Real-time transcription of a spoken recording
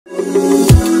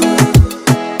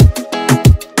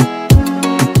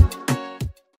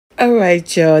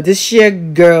right, y'all. This your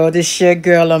girl. This your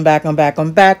girl. I'm back. I'm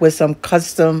back with some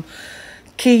custom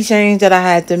keychains that I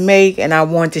had to make, and I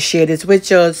want to share this with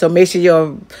y'all. So make sure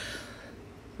y'all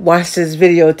watch this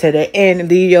video to the end.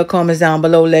 Leave your comments down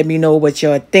below. Let me know what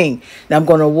y'all think. And I'm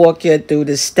gonna walk you through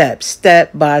the steps,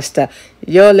 step by step.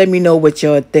 Y'all let me know what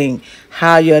y'all think.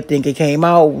 How y'all think it came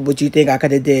out. What you think I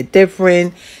could have did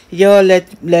different. Y'all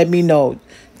let me know.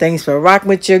 Thanks for rocking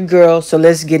with your girl. So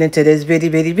let's get into this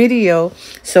video.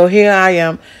 So here I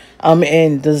am. I'm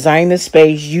in designer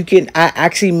space. I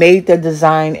actually made the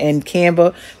design in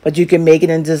Canva, but you can make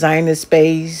it in designer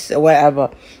space or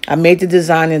whatever. I made the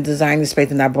design in designer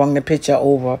space and I brought the picture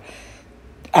over.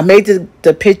 I made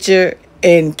the picture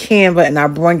in Canva and I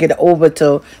brought it over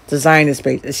to designer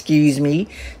space. Excuse me.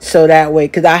 So that way,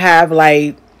 because I have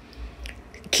like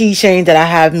keychains that I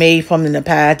have made from in the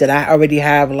past that I already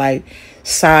have like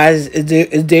size.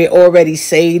 They already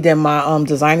saved in my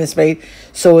designer space,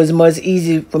 so it's much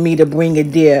easier for me to bring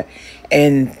it there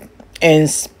and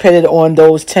put it on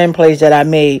those templates that I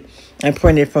made and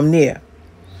print it from there.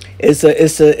 It's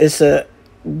a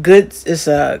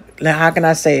how can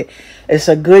I say it? It's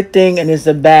a good thing and it's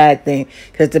a bad thing,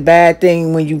 because the bad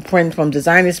thing, when you print from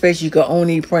designer space, you can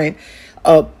only print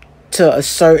up to a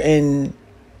certain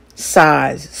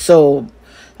size. So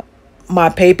my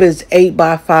paper is 8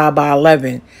 by 5 by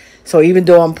 11. So even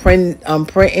though I'm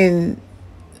printing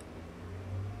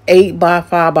 8 by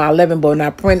 5 by 11, but when I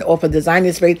print off a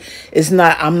designer space,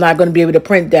 I'm not going to be able to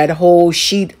print that whole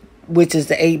sheet, which is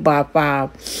the 8 by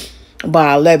 5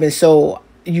 by 11. So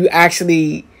you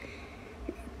actually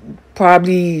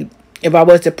probably, if I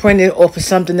was to print it off of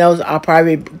something else, I'll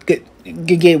probably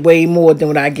get way more than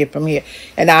what I get from here.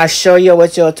 And I'll show you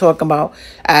what you're talking about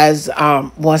as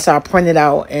once I print it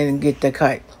out and get the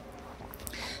cut.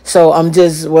 So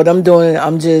what I'm doing,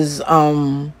 like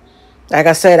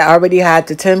I said, I already had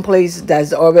the templates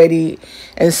that's already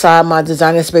inside my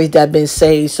designer space that been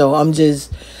saved. So I'm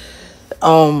just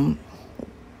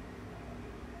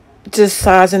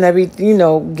sizing everything,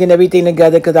 getting everything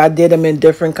together, because I did them in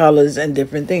different colors and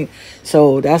different things.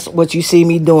 So that's what you see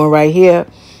me doing right here.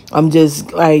 I'm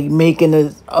just like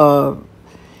making a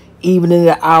evening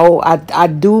it out. I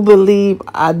do believe,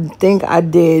 I think I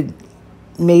did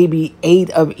maybe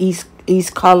 8 of each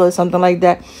color, something like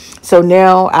that. So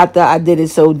now after I did it,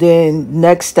 so then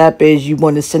next step is you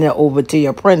want to send it over to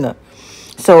your printer.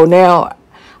 So now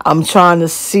I'm trying to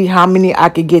see how many I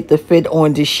could get to fit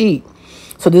on the sheet.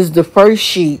 So this is the first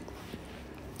sheet,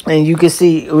 and you can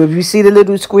see, if you see the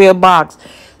little square box,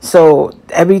 so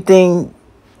everything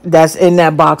that's in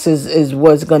that box is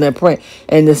what's gonna print.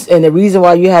 And the reason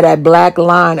why you had that black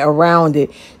line around it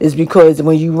is because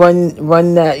when you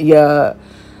run your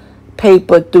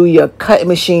paper through your cutting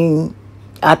machine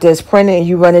after it's printed, and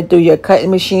you run it through your cutting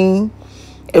machine,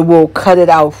 it will cut it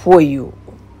out for you.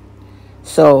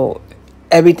 So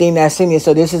everything that's in it.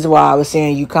 So this is why I was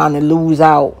saying you kind of lose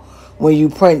out when you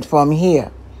print from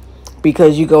here,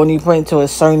 because you can only print to a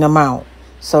certain amount.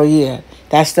 So yeah,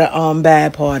 that's the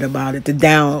bad part about it. The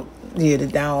downside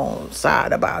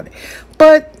about it.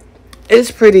 But it's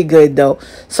pretty good though.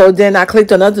 So then I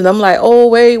clicked on another, and I'm like, oh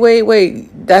wait,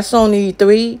 that's only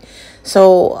 3.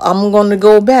 So I'm gonna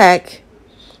go back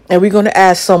and we're gonna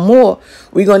add some more.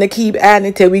 We're gonna keep adding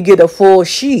until we get a full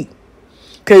sheet,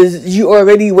 because you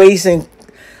already wasting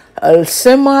a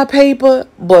semi paper,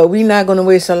 but we're not gonna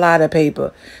waste a lot of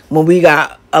paper when we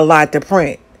got a lot to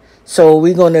print. So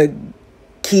we're gonna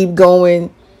keep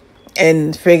going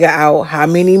and figure out how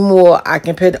many more I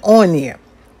can put on there.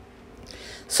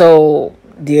 So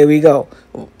there we go.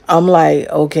 I'm like,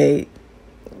 okay,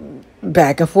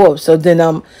 back and forth. So then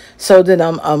I'm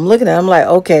looking at it, I'm like,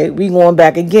 okay, we going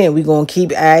back again. We gonna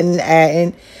keep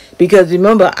adding, because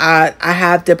remember, I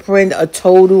have to print a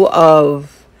total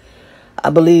of, I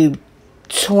believe,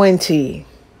 20.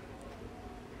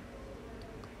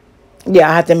 Yeah,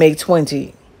 I have to make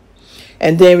 20.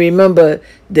 And then remember,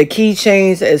 the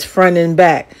keychains is front and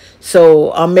back.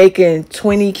 So I'm making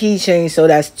 20 keychains, so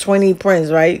that's 20 prints,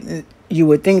 right? You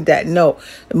would think that. No.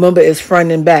 Remember, it's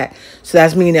front and back. So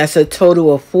that's meaning that's a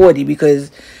total of 40,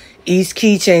 because each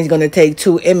keychain is going to take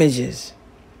 2 images.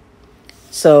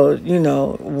 So,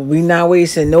 we're not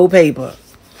wasting no paper.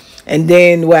 And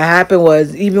then what happened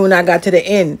was, even when I got to the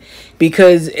end,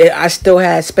 because I still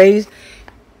had space,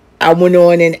 I went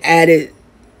on and added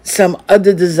some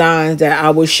other designs that I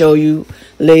will show you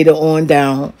later on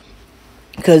down,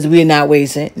 because we're not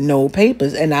wasting no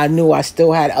papers. And I knew I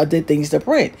still had other things to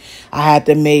print. I had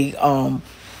to make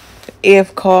air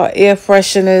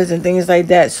fresheners and things like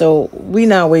that. So we're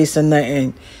not wasting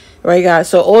nothing. Right, guys?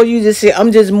 So all you just see,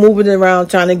 I'm just moving around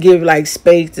trying to give like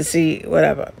space to see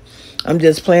whatever. I'm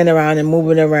just playing around and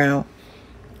moving around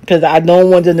because I don't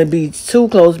want them to be too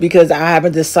close, because I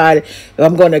haven't decided if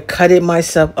I'm going to cut it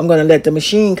myself. I'm going to let the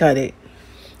machine cut it.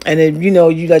 And if you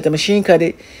let the machine cut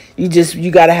it,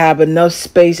 you got to have enough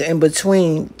space in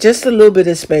between, just a little bit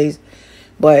of space.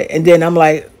 And then I'm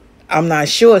like, I'm not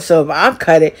sure. So if I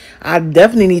cut it, I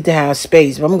definitely need to have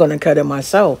space. If I'm going to cut it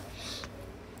myself.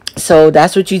 So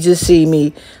that's what you just see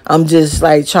me. I'm just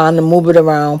like trying to move it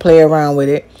around, play around with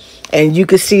it. And you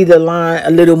can see the line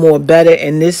a little more better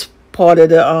in this part of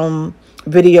the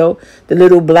video. The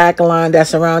little black line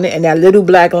that's around it. And that little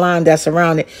black line that's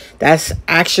around it, that's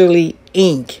actually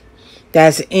ink.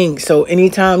 That's ink. So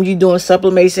anytime you're doing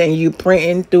sublimation and you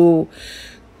printing through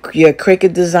your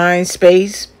Cricut design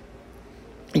space,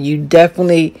 you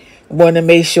definitely want to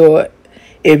make sure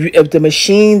if the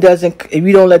machine doesn't, if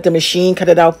you don't let the machine cut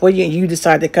it out for you and you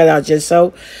decide to cut out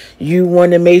yourself, you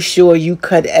want to make sure you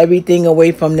cut everything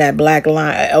away from that black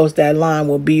line, or else that line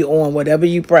will be on whatever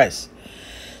you press.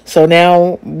 So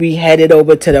now we headed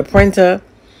over to the printer,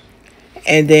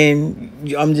 and then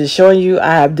I'm just showing you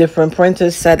I have different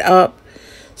printers set up.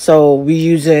 So we're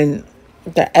using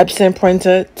the Epson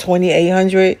printer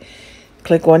 2800.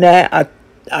 Click on that.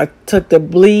 I took the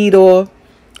bleed off,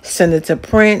 send it to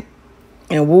print,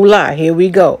 and voila, here we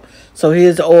go. So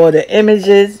here's all the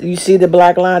images. You see the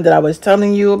black line that I was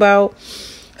telling you about.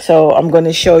 So I'm going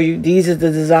to show you, these are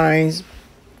the designs,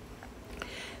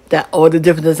 that all the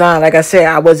different designs. Like I said,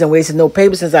 I wasn't wasting no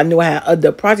paper since I knew I had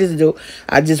other projects to do.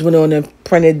 I just went on and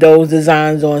printed those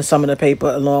designs on some of the paper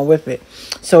along with it.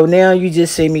 So now you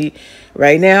just see me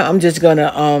right now. I'm just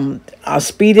gonna I'll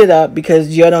speed it up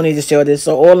because y'all don't need to show this.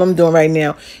 So all I'm doing right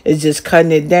now is just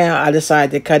cutting it down. I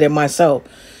decided to cut it myself.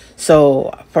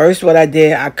 So first what I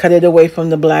did, I cut it away from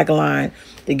the black line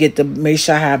to make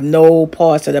sure I have no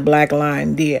parts of the black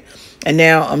line there. And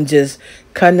now I'm just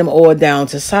cutting them all down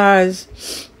to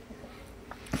size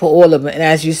for all of them. And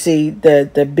as you see,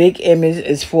 the big image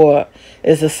is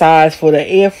the size for the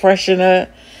air freshener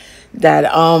that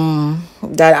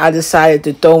I decided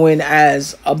to throw in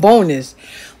as a bonus.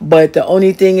 But the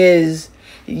only thing is,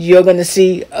 you're gonna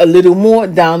see a little more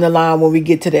down the line when we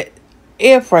get to the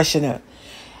air freshener.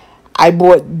 I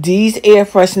bought these air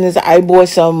fresheners. I bought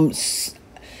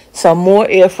some more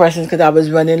air fresheners because I was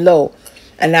running low,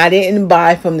 and I didn't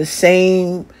buy from the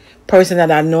same person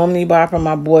that I normally buy from.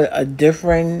 I bought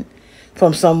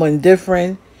from someone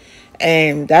different.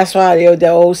 And that's why the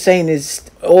old saying is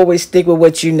always stick with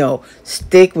what you know.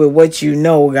 Stick with what you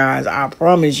know, guys. I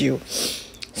promise you.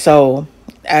 So,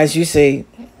 as you see,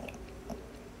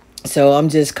 so I'm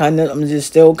just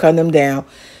still cutting them down.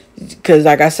 Because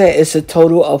like I said, it's a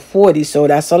total of 40. So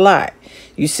that's a lot.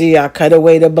 You see, I cut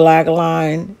away the black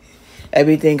line.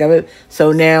 Everything of it.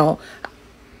 So now,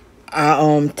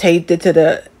 I taped it to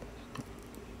the...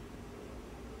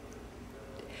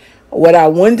 What I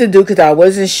wanted to do, because I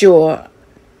wasn't sure,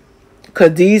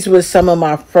 because these were some of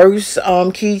my first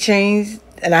keychains,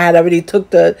 and I had already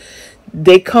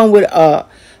they come with a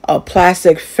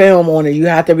plastic film on it. You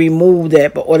have to remove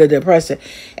that in order to press it.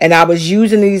 And I was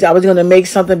using these. I was going to make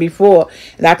something before,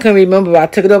 and I couldn't remember. I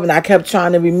took it up, and I kept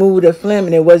trying to remove the film,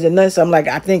 and it wasn't none. So I'm like,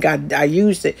 I think I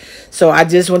used it. So I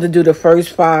just wanted to do the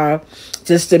first 5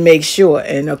 just to make sure.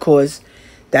 And, of course,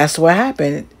 that's what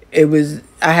happened.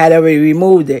 I had already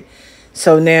removed it.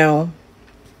 So now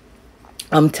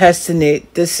I'm testing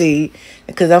it to see,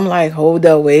 because I'm like, hold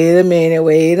up, wait a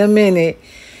minute.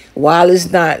 While it's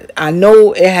not, I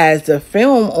know it has the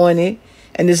film on it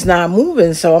and it's not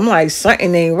moving. So I'm like,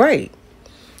 something ain't right.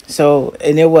 So,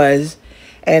 and it was.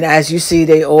 And as you see,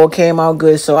 they all came out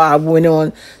good. So I went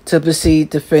on to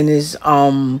proceed to finish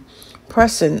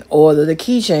pressing all of the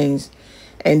keychains.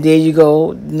 And there you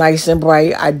go, nice and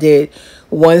bright. I did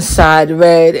one side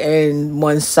red and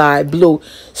one side blue.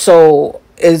 So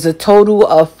it's a total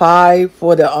of 5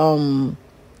 for the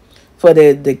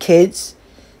kids.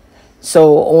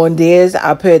 So on theirs,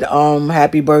 I put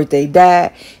Happy Birthday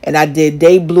Dad, and I did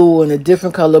day blue and a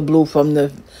different color blue from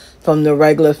the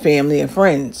regular family and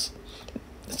friends.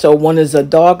 So one is a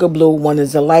darker blue, one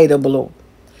is a lighter blue.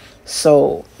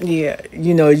 So, yeah,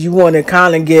 you want to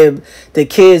kind of give the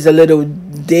kids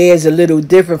theirs a little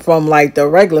different from like the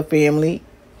regular family,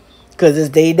 because it's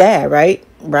their dad, right?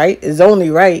 It's only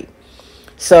right.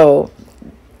 So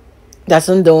that's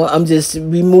what I'm doing. I'm just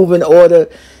removing all the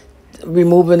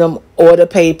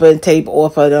paper and tape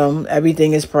off of them.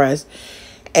 Everything is pressed.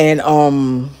 And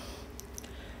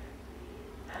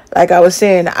like I was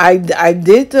saying, I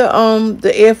did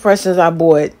the air fresheners I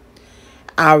bought.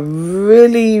 I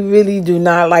really, really do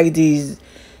not like these.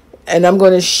 And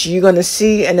you're gonna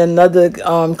see in another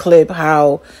clip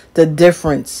how the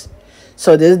difference.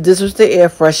 So this was the air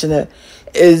freshener.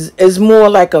 Is more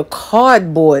like a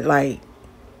cardboard like.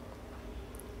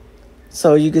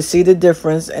 So you can see the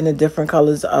difference and the different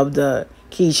colors of the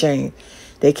keychain.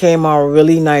 They came out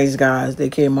really nice, guys. They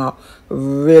came out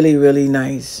really, really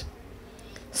nice.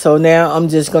 So now I'm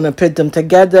just gonna put them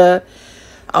together.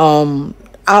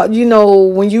 You know,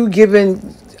 when you giving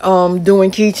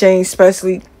doing keychains,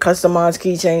 especially customized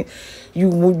keychain, you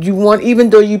want, even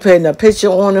though you putting a picture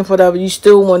on it, whatever, you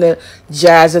still want to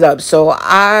jazz it up. So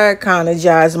I kind of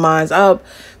jazz mine up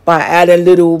by adding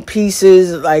little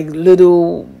pieces, like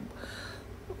little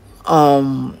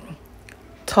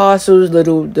tassels,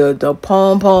 little the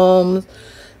pom poms,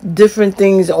 different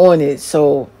things on it.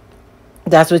 So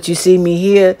that's what you see me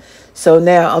here. So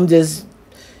now I'm just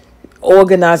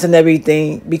organizing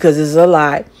everything because it's a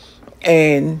lot,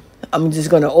 and I'm just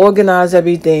going to organize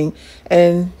everything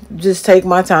and just take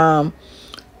my time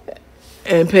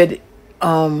and put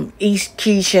each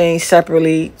keychain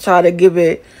separately, try to give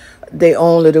it their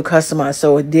own little customize.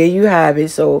 So there you have it.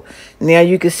 So now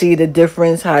you can see the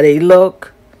difference, how they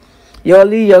look. Y'all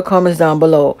leave your comments down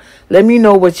below. Let me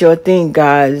know what y'all think,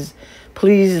 guys.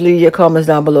 Please leave your comments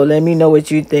down below. Let me know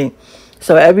what you think.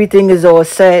 So everything is all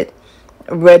set,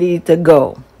 ready to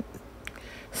go.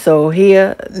 So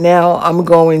here now I'm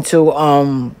going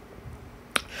to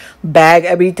bag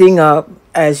everything up,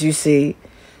 as you see.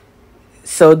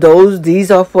 So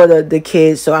these are for the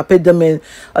kids. So I put them in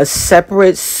a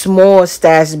separate small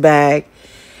stash bag.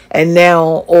 And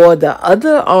now all the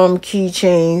other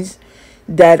keychains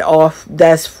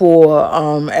that's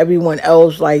for everyone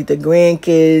else, like the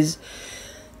grandkids,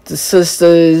 the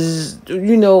sisters,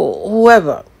 you know,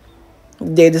 whoever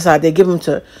they decide they give them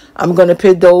to, I'm gonna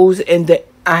put those in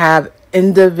I have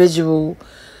individual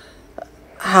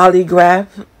holograph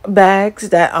bags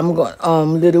that I'm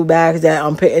going little bags that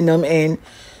I'm putting them in.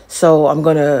 So I'm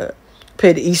gonna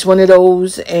put each one of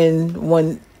those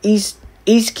in each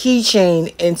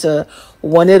keychain into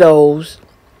one of those.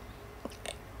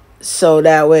 So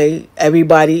that way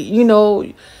everybody, you know,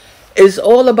 it's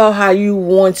all about how you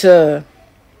want to,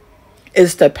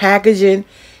 it's the packaging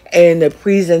and the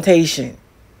presentation.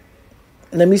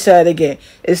 Let me say it again.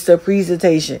 It's the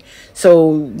presentation. So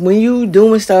when you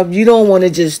doing stuff, you don't want to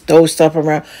just throw stuff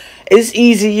around. It's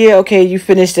easy. Yeah, okay, you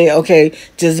finished it. Okay,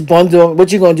 just bundle them.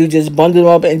 What you going to do? Just bundle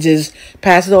them up and just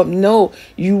pass it up? No,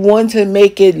 you want to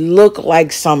make it look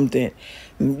like something.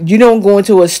 You don't go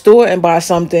into a store and buy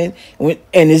something and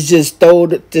it's just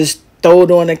thrown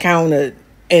on the counter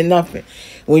and nothing.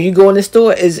 When you go in the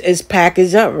store, it's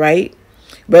packaged up, right?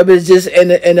 Whether it's just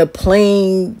in a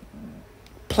plain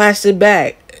plastic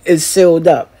bag, is sealed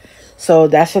up. So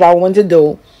that's what I want to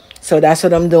do. So that's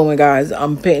what I'm doing, guys.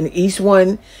 I'm putting each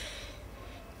one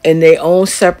in their own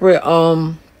separate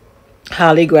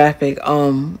holographic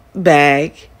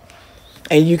bag,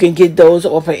 and you can get those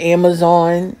off of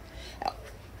Amazon.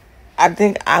 I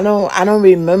don't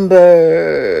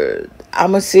remember.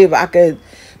 I'm gonna see if I could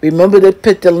remember to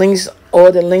put the links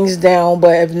down,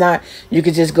 but if not, you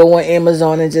could just go on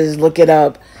Amazon and just look it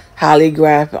up.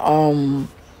 Holograph,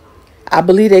 I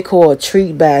believe they call it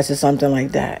treat bags or something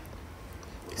like that.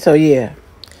 So yeah,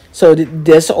 so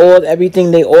that's all,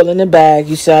 everything, they all in the bag.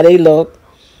 You see how they look.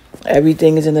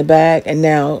 Everything is in the bag, and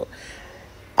now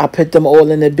I put them all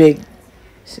in the big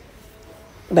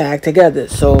bag together.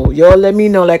 So y'all let me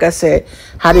know, like I said,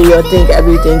 how do y'all think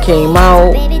everything came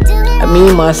out?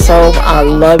 Me, myself, I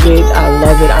love it.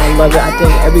 I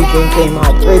think everything came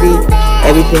out pretty.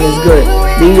 Everything is good.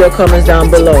 Leave your comments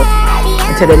down below.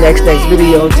 Until the next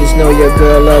video, just know your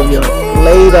girl love you.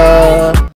 Later.